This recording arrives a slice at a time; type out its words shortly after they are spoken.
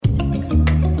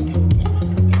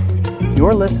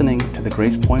You're listening to the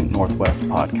Grace Point Northwest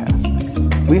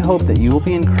podcast. We hope that you will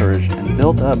be encouraged and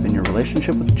built up in your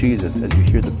relationship with Jesus as you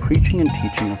hear the preaching and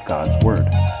teaching of God's Word.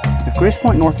 If Grace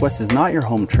Point Northwest is not your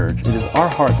home church, it is our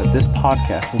heart that this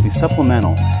podcast will be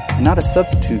supplemental and not a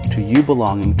substitute to you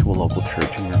belonging to a local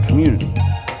church in your community.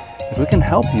 If we can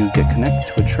help you get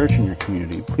connected to a church in your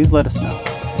community, please let us know.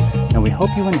 And we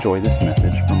hope you enjoy this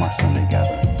message from our Sunday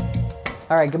gathering.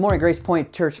 All right, good morning, Grace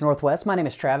Point Church Northwest. My name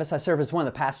is Travis. I serve as one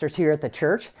of the pastors here at the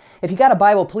church. If you got a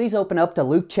Bible, please open up to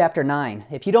Luke chapter 9.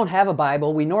 If you don't have a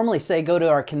Bible, we normally say go to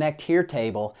our Connect Here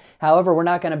table. However, we're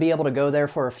not going to be able to go there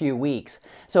for a few weeks.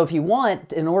 So if you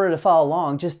want, in order to follow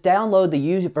along, just download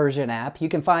the YouVersion app. You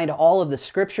can find all of the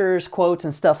scriptures, quotes,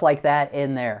 and stuff like that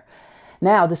in there.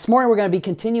 Now, this morning we're going to be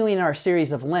continuing our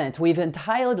series of Lent. We've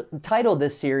entitled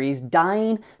this series,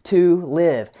 Dying to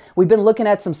Live. We've been looking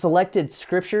at some selected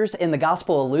scriptures in the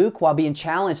Gospel of Luke while being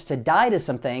challenged to die to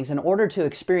some things in order to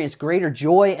experience greater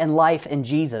joy and life in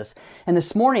Jesus. And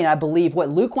this morning, I believe what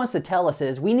Luke wants to tell us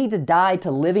is we need to die to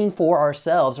living for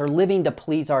ourselves or living to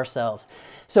please ourselves.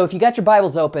 So if you got your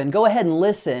Bibles open, go ahead and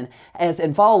listen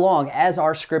and follow along as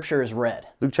our scripture is read.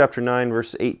 Luke chapter 9,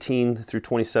 verse 18 through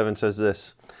 27 says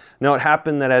this. Now it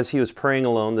happened that as he was praying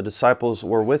alone, the disciples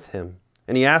were with him.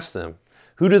 And he asked them,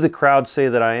 "Who do the crowd say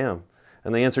that I am?"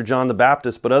 And they answered, "John the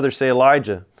Baptist, but others say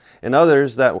Elijah, and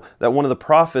others that one of the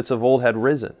prophets of old had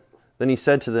risen." Then he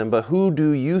said to them, "But who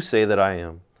do you say that I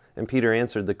am?" And Peter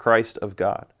answered, "The Christ of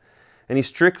God." And he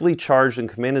strictly charged and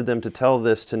commanded them to tell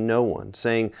this to no one,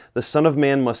 saying, "The Son of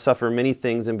Man must suffer many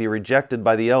things and be rejected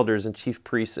by the elders and chief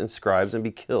priests and scribes and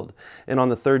be killed, and on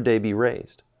the third day be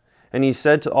raised." And he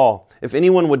said to all, "If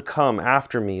anyone would come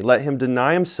after me, let him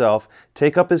deny himself,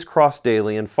 take up his cross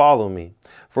daily, and follow me.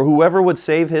 For whoever would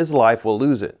save his life will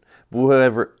lose it, but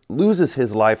whoever loses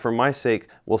his life for my sake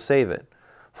will save it.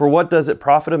 For what does it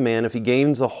profit a man if he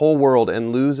gains the whole world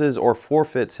and loses or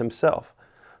forfeits himself?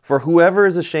 For whoever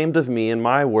is ashamed of me and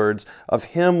my words, of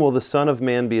him will the Son of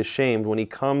Man be ashamed when he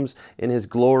comes in his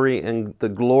glory and the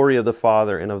glory of the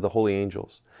Father and of the holy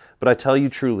angels. But I tell you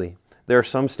truly, there are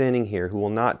some standing here who will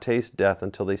not taste death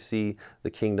until they see the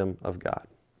kingdom of God."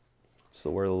 It's the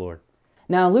word of the Lord.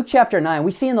 Now, in Luke chapter 9,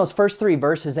 we see in those first three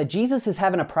verses that Jesus is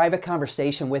having a private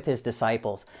conversation with his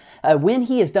disciples. When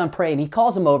he is done praying, he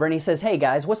calls them over and he says, "Hey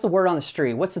guys, what's the word on the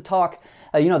street? What's the talk,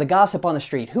 the gossip on the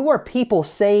street? Who are people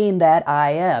saying that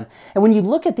I am?" And when you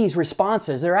look at these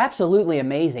responses, they're absolutely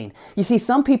amazing. You see,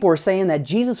 some people are saying that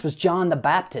Jesus was John the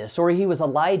Baptist, or he was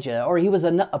Elijah, or he was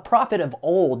a prophet of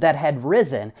old that had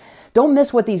risen. Don't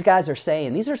miss what these guys are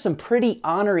saying. These are some pretty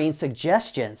honoring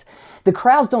suggestions. The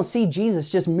crowds don't see Jesus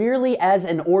just merely as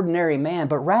an ordinary man,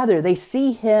 but rather they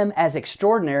see him as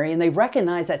extraordinary, and they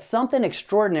recognize that something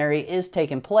extraordinary is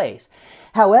taking place.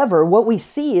 However, what we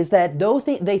see is that though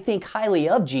they think highly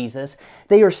of Jesus,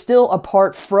 they are still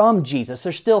apart from Jesus.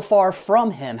 They're still far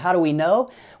from him. How do we know?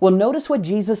 Well, notice what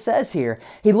Jesus says here.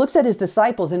 He looks at his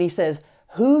disciples and he says,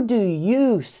 "Who do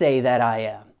you say that I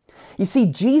am?" You see,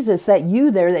 Jesus, that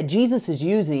Jesus is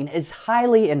using is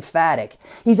highly emphatic.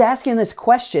 He's asking this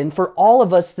question for all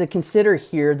of us to consider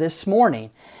here this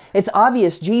morning. It's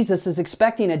obvious Jesus is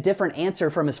expecting a different answer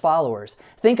from his followers.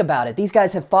 Think about it. These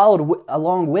guys have followed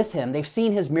along with him. They've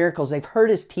seen his miracles. They've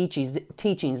heard his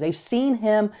teachings. They've seen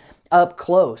him up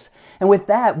close. And with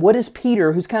that, what does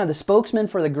Peter, who's kind of the spokesman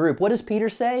for the group, what does Peter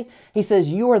say? He says,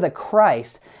 "You are the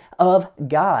Christ of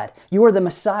God. You are the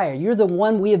Messiah. You're the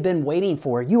one we have been waiting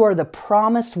for. You are the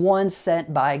promised one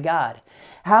sent by God."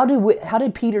 How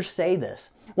did Peter say this?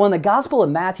 Well, in the Gospel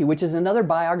of Matthew, which is another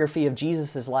biography of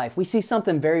Jesus' life, we see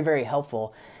something very, very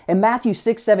helpful. In Matthew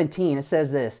 6:17, it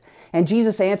says this, "And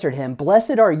Jesus answered him,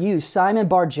 'Blessed are you, Simon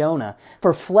Bar-Jonah,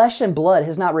 for flesh and blood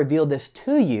has not revealed this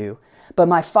to you, but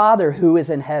my Father who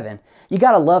is in heaven.'" You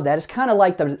gotta love that. It's kind of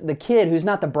like the kid who's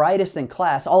not the brightest in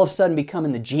class, all of a sudden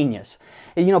becoming the genius.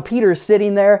 And, Peter is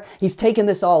sitting there, he's taking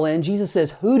this all in. Jesus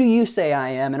says, "Who do you say I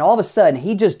am?" And all of a sudden,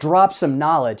 he just drops some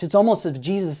knowledge. It's almost as if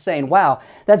Jesus is saying, "Wow,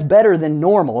 that's better than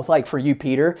normal, like for you,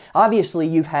 Peter. Obviously,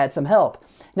 you've had some help."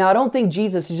 Now, I don't think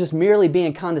Jesus is just merely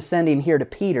being condescending here to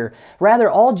Peter.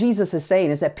 Rather, all Jesus is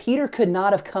saying is that Peter could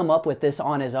not have come up with this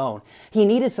on his own. He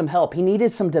needed some help. He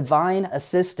needed some divine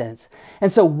assistance. And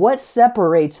so what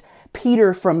separates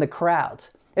Peter from the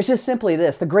crowds? It's just simply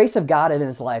this, the grace of God in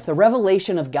his life, the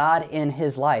revelation of God in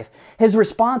his life. His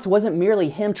response wasn't merely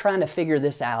him trying to figure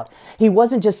this out. He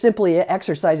wasn't just simply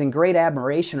exercising great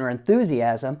admiration or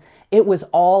enthusiasm. It was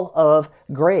all of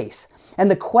grace. And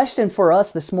the question for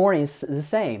us this morning is the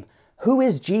same. Who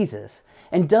is Jesus?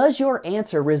 And does your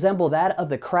answer resemble that of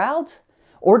the crowds?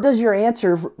 Or does your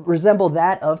answer resemble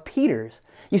that of Peter's?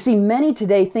 You see, many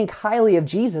today think highly of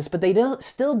Jesus, but they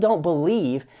still don't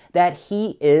believe that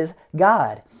he is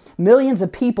God. Millions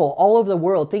of people all over the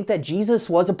world think that Jesus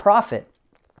was a prophet,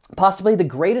 possibly the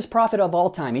greatest prophet of all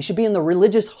time. He should be in the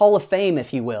religious hall of fame,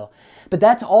 if you will. But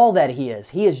that's all that he is.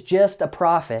 He is just a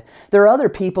prophet. There are other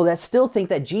people that still think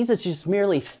that Jesus is just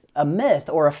merely a myth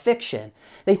or a fiction.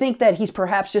 They think that he's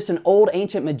perhaps just an old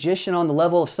ancient magician on the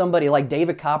level of somebody like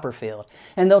David Copperfield.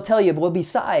 And they'll tell you, well,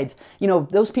 besides,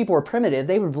 those people were primitive.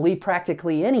 They would believe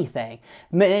practically anything.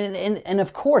 And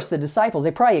of course, the disciples,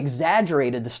 they probably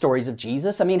exaggerated the stories of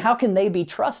Jesus. I mean, how can they be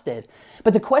trusted?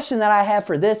 But the question that I have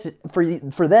for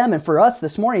them and for us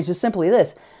this morning is just simply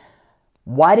this.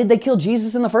 Why did they kill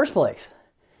Jesus in the first place?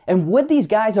 And would these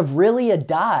guys have really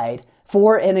died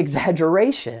for an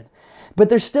exaggeration? But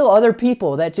there's still other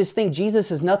people that just think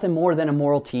Jesus is nothing more than a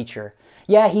moral teacher.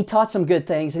 Yeah, he taught some good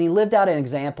things and he lived out an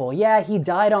example. Yeah, he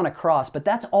died on a cross, but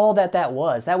that's all that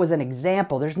was. That was an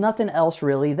example. There's nothing else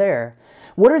really there.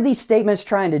 What are these statements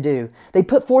trying to do? They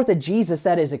put forth a Jesus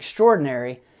that is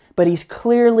extraordinary, but he's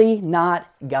clearly not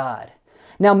God.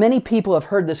 Now, many people have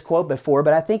heard this quote before,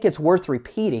 but I think it's worth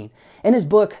repeating. In his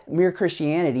book, Mere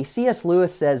Christianity, C.S.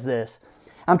 Lewis says this,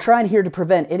 I'm trying here to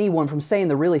prevent anyone from saying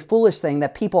the really foolish thing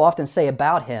that people often say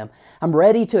about him. I'm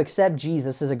ready to accept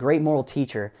Jesus as a great moral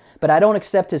teacher, but I don't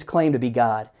accept his claim to be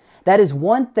God. That is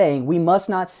one thing we must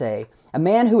not say. A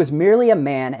man who is merely a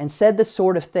man and said the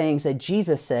sort of things that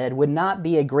Jesus said would not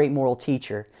be a great moral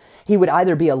teacher. He would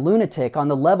either be a lunatic on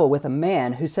the level with a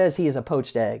man who says he is a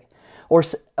poached egg,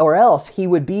 or else he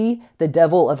would be the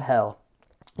devil of hell.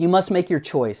 You must make your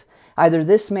choice. Either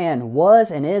this man was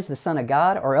and is the Son of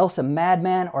God, or else a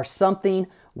madman or something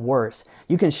worse.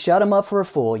 You can shut him up for a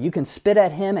fool, you can spit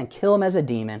at him and kill him as a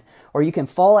demon, or you can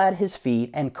fall at his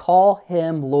feet and call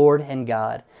him Lord and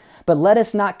God. But let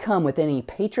us not come with any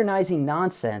patronizing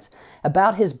nonsense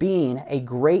about his being a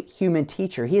great human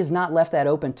teacher. He has not left that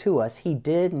open to us. He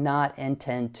did not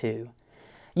intend to.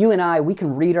 You and I, we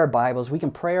can read our Bibles, we can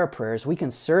pray our prayers, we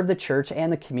can serve the church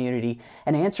and the community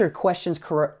and answer questions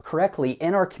correctly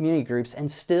in our community groups and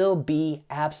still be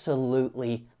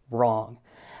absolutely wrong.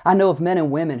 I know of men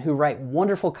and women who write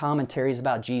wonderful commentaries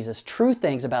about Jesus, true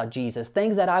things about Jesus,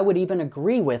 things that I would even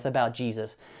agree with about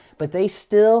Jesus, but they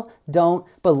still don't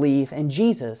believe in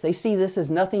Jesus. They see this as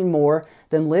nothing more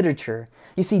than literature.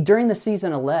 You see, during the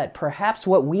season of Lent, perhaps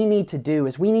what we need to do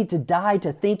is we need to die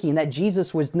to thinking that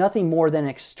Jesus was nothing more than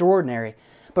extraordinary,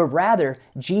 but rather,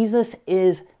 Jesus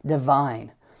is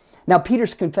divine. Now,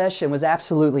 Peter's confession was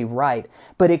absolutely right,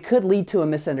 but it could lead to a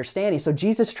misunderstanding, so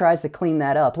Jesus tries to clean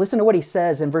that up. Listen to what he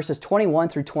says in verses 21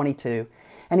 through 22.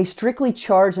 And he strictly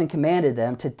charged and commanded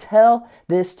them to tell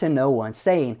this to no one,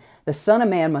 saying, the Son of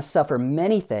Man must suffer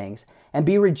many things, and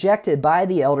be rejected by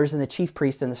the elders and the chief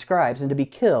priests and the scribes, and to be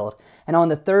killed, and on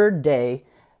the third day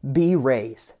be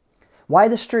raised. Why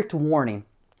the strict warning?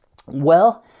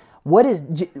 Well, what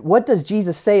does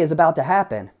Jesus say is about to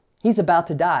happen? He's about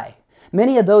to die.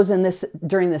 Many of those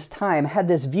during this time had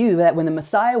this view that when the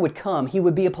Messiah would come, he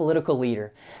would be a political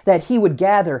leader, that he would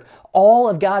gather all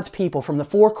of God's people from the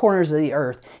four corners of the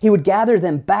earth. He would gather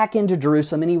them back into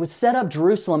Jerusalem, and he would set up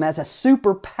Jerusalem as a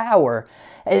superpower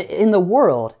in the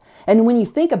world. And when you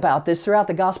think about this throughout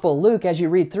the Gospel of Luke, as you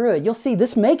read through it, you'll see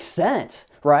this makes sense,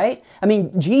 right? I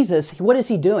mean, Jesus, what is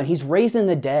he doing? He's raising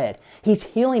the dead. He's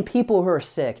healing people who are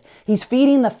sick. He's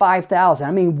feeding the 5,000.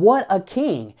 I mean, what a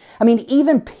king. I mean,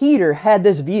 even Peter had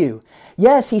this view.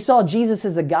 Yes, he saw Jesus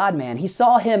as the God-man. He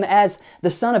saw him as the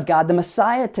Son of God, the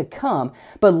Messiah to come.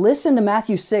 But listen to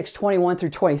Matthew 6, 21 through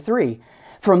 23.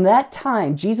 From that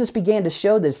time, Jesus began to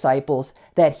show the disciples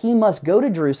that he must go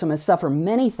to Jerusalem and suffer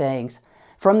many things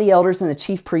from the elders and the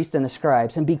chief priests and the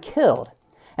scribes, and be killed,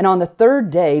 and on the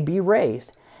third day be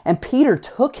raised. And Peter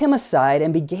took him aside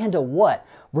and began to what?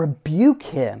 Rebuke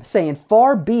him, saying,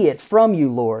 far be it from you,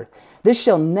 Lord. This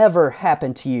shall never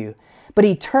happen to you. But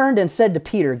he turned and said to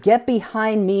Peter, get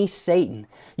behind me, Satan.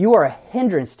 You are a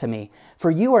hindrance to me, for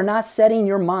you are not setting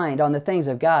your mind on the things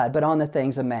of God, but on the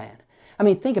things of man. I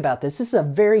mean, think about this. This is a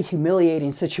very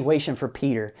humiliating situation for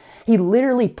Peter. He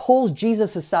literally pulls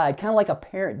Jesus aside, kind of like a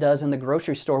parent does in the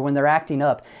grocery store when they're acting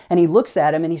up. And he looks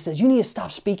at him and he says, you need to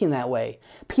stop speaking that way.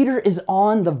 Peter is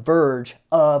on the verge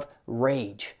of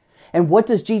rage. And what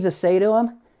does Jesus say to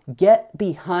him? Get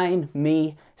behind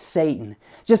me, Satan.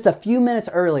 Just a few minutes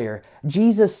earlier,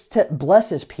 Jesus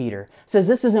blesses Peter, says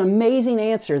this is an amazing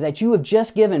answer that you have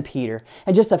just given, Peter.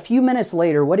 And just a few minutes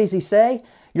later, what does he say?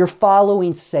 You're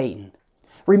following Satan.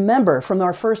 Remember from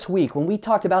our first week when we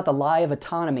talked about the lie of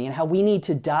autonomy and how we need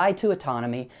to die to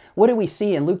autonomy, what did we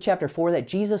see in Luke chapter 4? That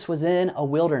Jesus was in a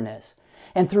wilderness.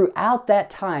 And throughout that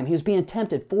time, he was being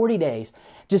tempted 40 days,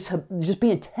 just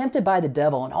being tempted by the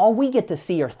devil. And all we get to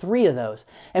see are 3 of those.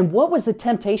 And what was the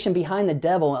temptation behind the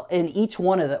devil in each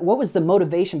one of what was the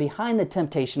motivation behind the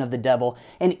temptation of the devil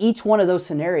in each one of those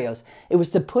scenarios? It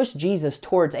was to push Jesus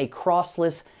towards a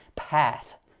crossless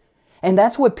path. And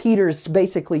that's what Peter's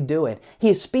basically doing. He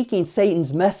is speaking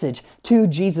Satan's message to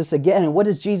Jesus again. And what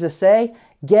does Jesus say?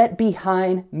 Get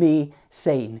behind me,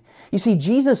 Satan. You see,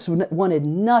 Jesus wanted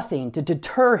nothing to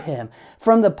deter him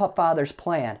from the Father's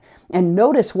plan. And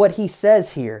notice what he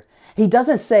says here. He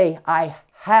doesn't say, I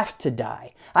have to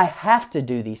die. I have to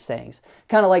do these things.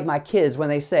 Kind of like my kids when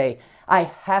they say, I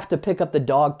have to pick up the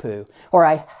dog poo, or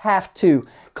I have to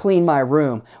clean my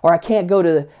room, or I can't go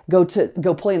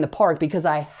play in the park because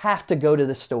I have to go to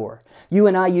the store. You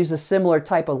and I use a similar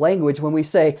type of language when we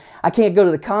say, I can't go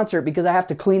to the concert because I have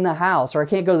to clean the house, or I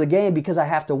can't go to the game because I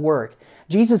have to work.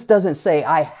 Jesus doesn't say,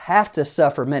 I have to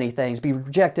suffer many things, be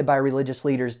rejected by religious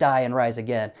leaders, die and rise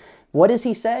again. What does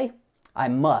he say? I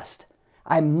must.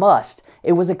 I must.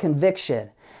 It was a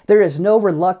conviction. There is no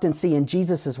reluctancy in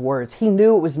Jesus' words. He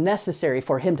knew it was necessary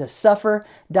for him to suffer,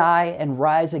 die, and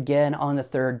rise again on the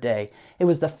 3rd day. It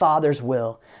was the Father's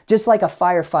will. Just like a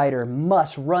firefighter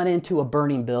must run into a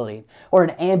burning building, or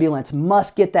an ambulance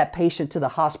must get that patient to the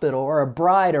hospital, or a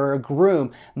bride or a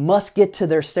groom must get to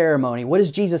their ceremony. What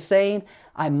is Jesus saying?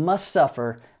 I must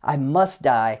suffer, I must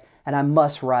die, and I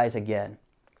must rise again.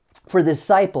 For the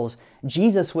disciples,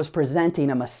 Jesus was presenting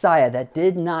a Messiah that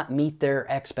did not meet their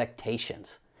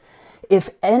expectations.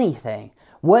 If anything,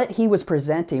 what he was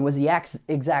presenting was the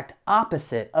exact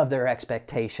opposite of their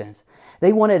expectations.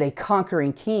 They wanted a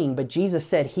conquering king, but Jesus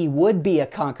said he would be a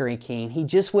conquering king. He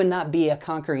just would not be a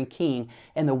conquering king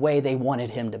in the way they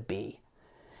wanted him to be.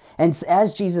 And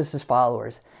as Jesus'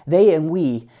 followers, they and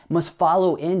we must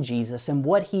follow in Jesus and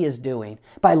what he is doing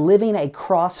by living a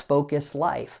cross-focused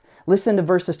life. Listen to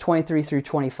verses 23 through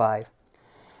 25.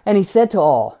 And he said to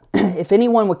all, if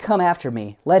anyone would come after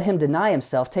me, let him deny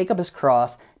himself, take up his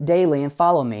cross daily and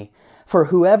follow me. For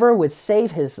whoever would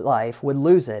save his life would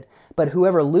lose it, but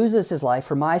whoever loses his life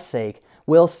for my sake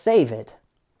will save it.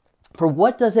 For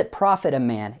what does it profit a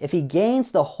man if he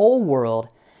gains the whole world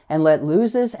and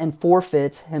loses and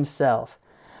forfeits himself?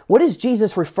 What is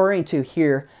Jesus referring to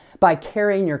here by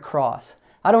carrying your cross?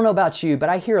 I don't know about you, but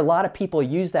I hear a lot of people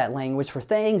use that language for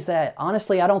things that,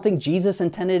 honestly, I don't think Jesus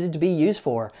intended it to be used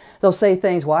for. They'll say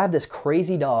things, well, I have this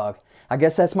crazy dog. I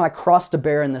guess that's my cross to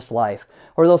bear in this life.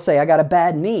 Or they'll say, I got a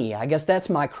bad knee. I guess that's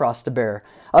my cross to bear.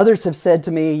 Others have said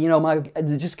to me,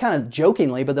 just kind of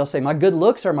jokingly, but they'll say, my good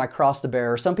looks are my cross to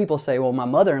bear. Or some people say, well, my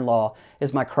mother-in-law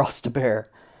is my cross to bear.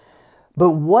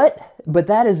 But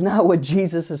that is not what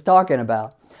Jesus is talking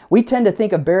about. We tend to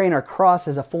think of bearing our cross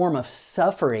as a form of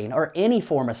suffering, or any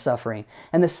form of suffering,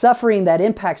 and the suffering that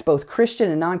impacts both Christian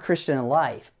and non-Christian in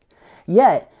life.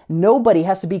 Yet, nobody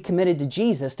has to be committed to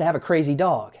Jesus to have a crazy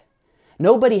dog.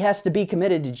 Nobody has to be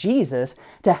committed to Jesus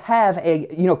to have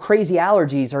crazy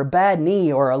allergies, or a bad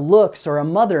knee, or a looks, or a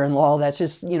mother-in-law that's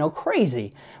just,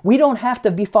 crazy. We don't have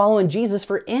to be following Jesus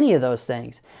for any of those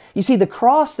things. You see, the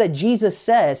cross that Jesus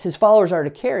says his followers are to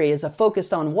carry is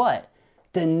focused on what?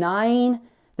 Denying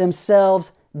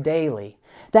themselves daily.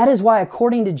 That is why,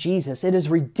 according to Jesus, it is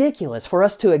ridiculous for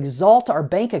us to exalt our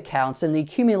bank accounts and the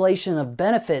accumulation of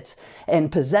benefits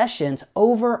and possessions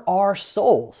over our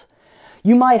souls.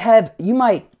 You might have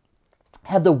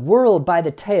the world by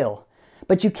the tail,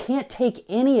 but you can't take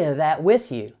any of that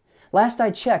with you. Last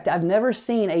I checked, I've never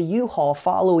seen a U-Haul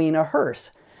following a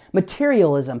hearse.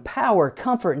 Materialism, power,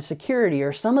 comfort, and security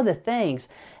are some of the things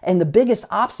and the biggest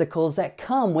obstacles that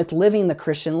come with living the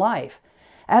Christian life.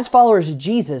 As followers of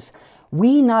Jesus,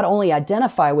 we not only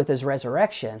identify with his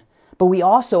resurrection, but we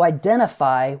also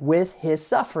identify with his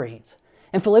sufferings.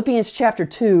 In Philippians chapter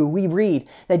 2, we read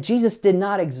that Jesus did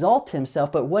not exalt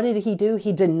himself, but what did he do?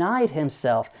 He denied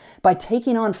himself by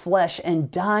taking on flesh and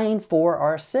dying for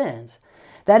our sins.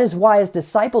 That is why, as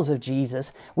disciples of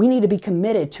Jesus, we need to be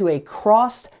committed to a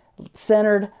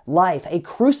cross-centered life, a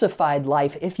crucified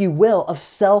life, if you will, of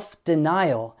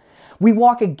self-denial. We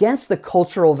walk against the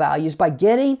cultural values by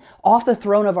getting off the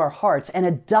throne of our hearts and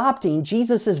adopting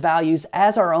Jesus' values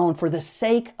as our own for the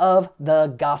sake of the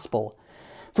gospel.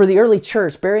 For the early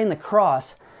church, bearing the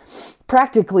cross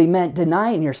practically meant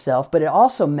denying yourself, but it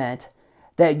also meant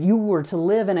that you were to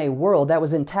live in a world that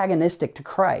was antagonistic to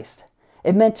Christ.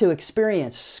 It meant to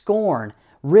experience scorn,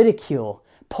 ridicule.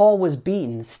 Paul was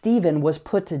beaten. Stephen was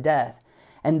put to death.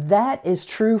 And that is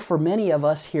true for many of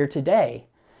us here today.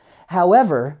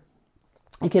 However,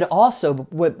 it could also,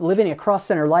 what living a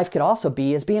cross-centered life could also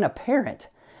be, is being a parent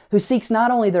who seeks not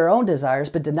only their own desires,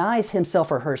 but denies himself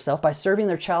or herself by serving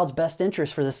their child's best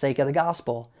interest for the sake of the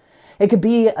gospel. It could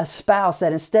be a spouse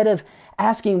that instead of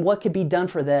asking what could be done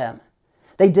for them,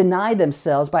 they deny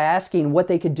themselves by asking what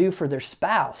they could do for their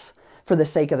spouse for the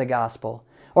sake of the gospel.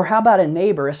 Or how about a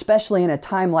neighbor, especially in a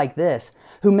time like this,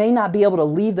 who may not be able to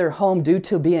leave their home due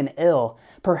to being ill?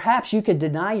 Perhaps you could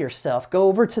deny yourself, go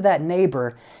over to that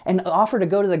neighbor and offer to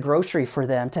go to the grocery for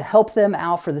them to help them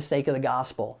out for the sake of the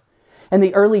gospel. In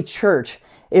the early church,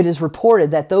 it is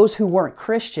reported that those who weren't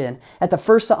Christian, at the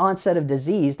first onset of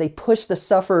disease, they pushed the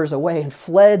sufferers away and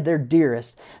fled their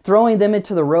dearest, throwing them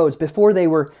into the roads before they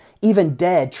were even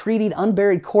dead, treating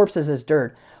unburied corpses as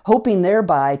dirt, hoping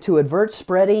thereby to avert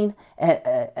spreading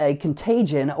a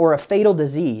contagion or a fatal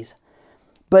disease.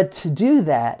 But to do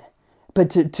that,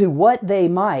 to what they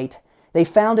might, they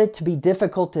found it to be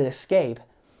difficult to escape.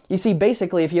 You see,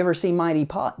 basically, if you ever see Mighty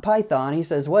Python, he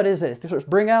says, what is it?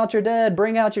 Bring out your dead,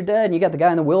 bring out your dead. And you got the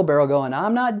guy in the wheelbarrow going,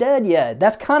 I'm not dead yet.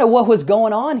 That's kind of what was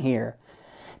going on here.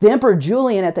 The Emperor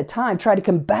Julian at the time tried to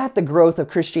combat the growth of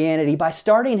Christianity by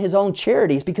starting his own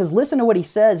charities, because listen to what he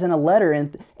says in a letter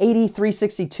in AD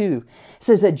 362. It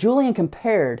says that Julian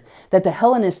compared that the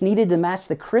Hellenists needed to match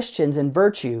the Christians in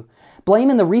virtue,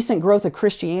 blaming the recent growth of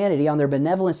Christianity on their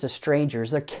benevolence to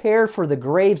strangers, their care for the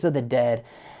graves of the dead,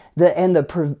 and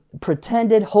the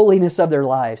pretended holiness of their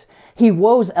lives. He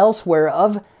woes elsewhere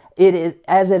of it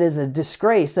as it is a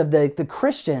disgrace of the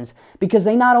Christians, because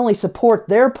they not only support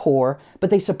their poor, but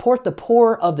they support the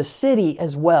poor of the city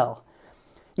as well.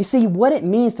 You see, what it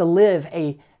means to live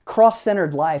a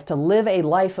cross-centered life, to live a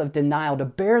life of denial, to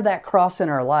bear that cross in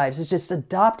our lives, is just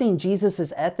adopting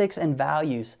Jesus' ethics and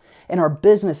values in our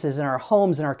businesses, in our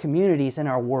homes, in our communities, in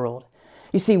our world.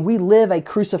 You see, we live a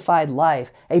crucified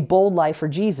life, a bold life for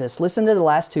Jesus. Listen to the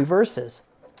last two verses.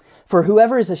 For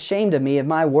whoever is ashamed of me, of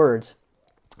my words,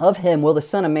 of him will the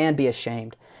Son of Man be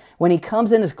ashamed, when he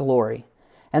comes in his glory,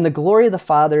 and the glory of the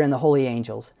Father and the holy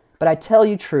angels. But I tell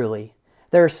you truly,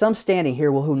 there are some standing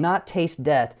here who will not taste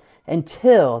death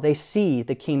until they see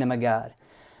the kingdom of God.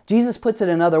 Jesus puts it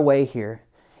another way here.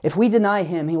 If we deny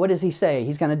him, what does he say?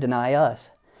 He's going to deny us.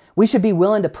 We should be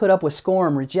willing to put up with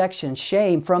scorn, rejection,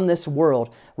 shame from this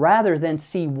world, rather than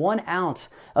see 1 ounce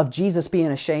of Jesus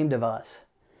being ashamed of us.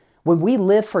 When we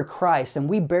live for Christ and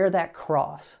we bear that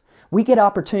cross, we get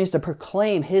opportunities to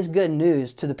proclaim his good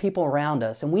news to the people around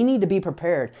us. And we need to be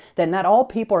prepared that not all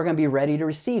people are going to be ready to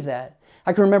receive that.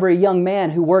 I can remember a young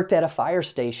man who worked at a fire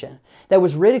station that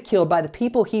was ridiculed by the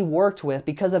people he worked with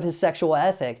because of his sexual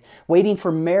ethic, waiting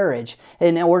for marriage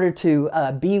in order to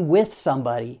be with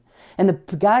somebody. And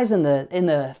the guys in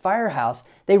the firehouse,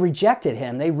 they rejected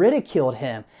him. They ridiculed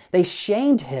him. They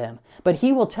shamed him. But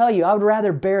he will tell you, I would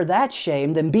rather bear that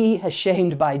shame than be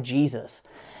ashamed by Jesus.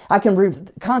 I can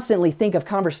constantly think of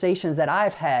conversations that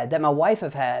I've had, that my wife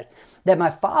have had, that my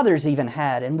father's even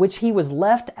had, in which he was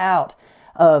left out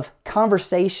of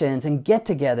conversations and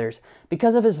get-togethers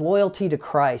because of his loyalty to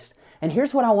Christ. And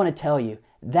here's what I want to tell you.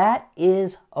 That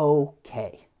is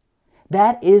okay.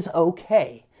 That is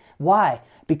okay. Why?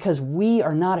 Because we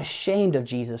are not ashamed of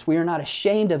Jesus. We are not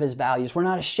ashamed of his values. We're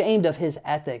not ashamed of his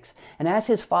ethics. And as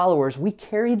his followers, we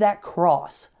carry that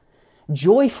cross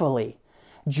joyfully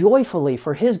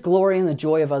for his glory and the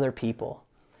joy of other people.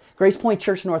 Grace Point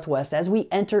Church Northwest, as we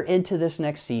enter into this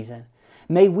next season,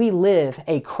 may we live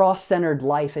a cross-centered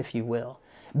life, if you will,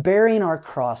 bearing our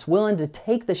cross, willing to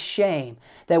take the shame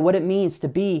that what it means to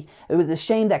be, the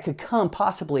shame that could come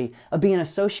possibly of being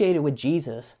associated with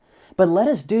Jesus. But let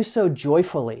us do so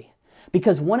joyfully,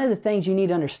 because one of the things you need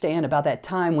to understand about that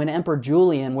time when Emperor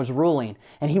Julian was ruling,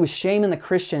 and he was shaming the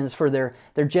Christians for their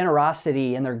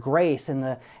generosity and their grace and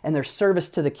their service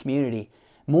to the community,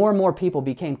 more and more people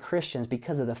became Christians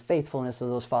because of the faithfulness of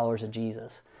those followers of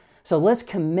Jesus. So let's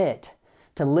commit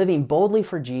to living boldly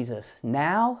for Jesus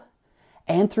now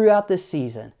and throughout this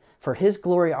season, for his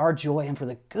glory, our joy, and for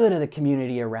the good of the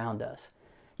community around us.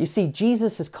 You see,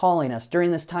 Jesus is calling us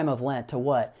during this time of Lent to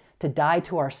what? To die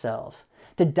to ourselves,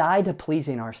 to die to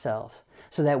pleasing ourselves,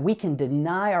 so that we can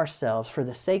deny ourselves for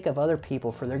the sake of other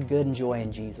people, for their good and joy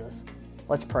in Jesus.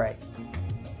 Let's pray.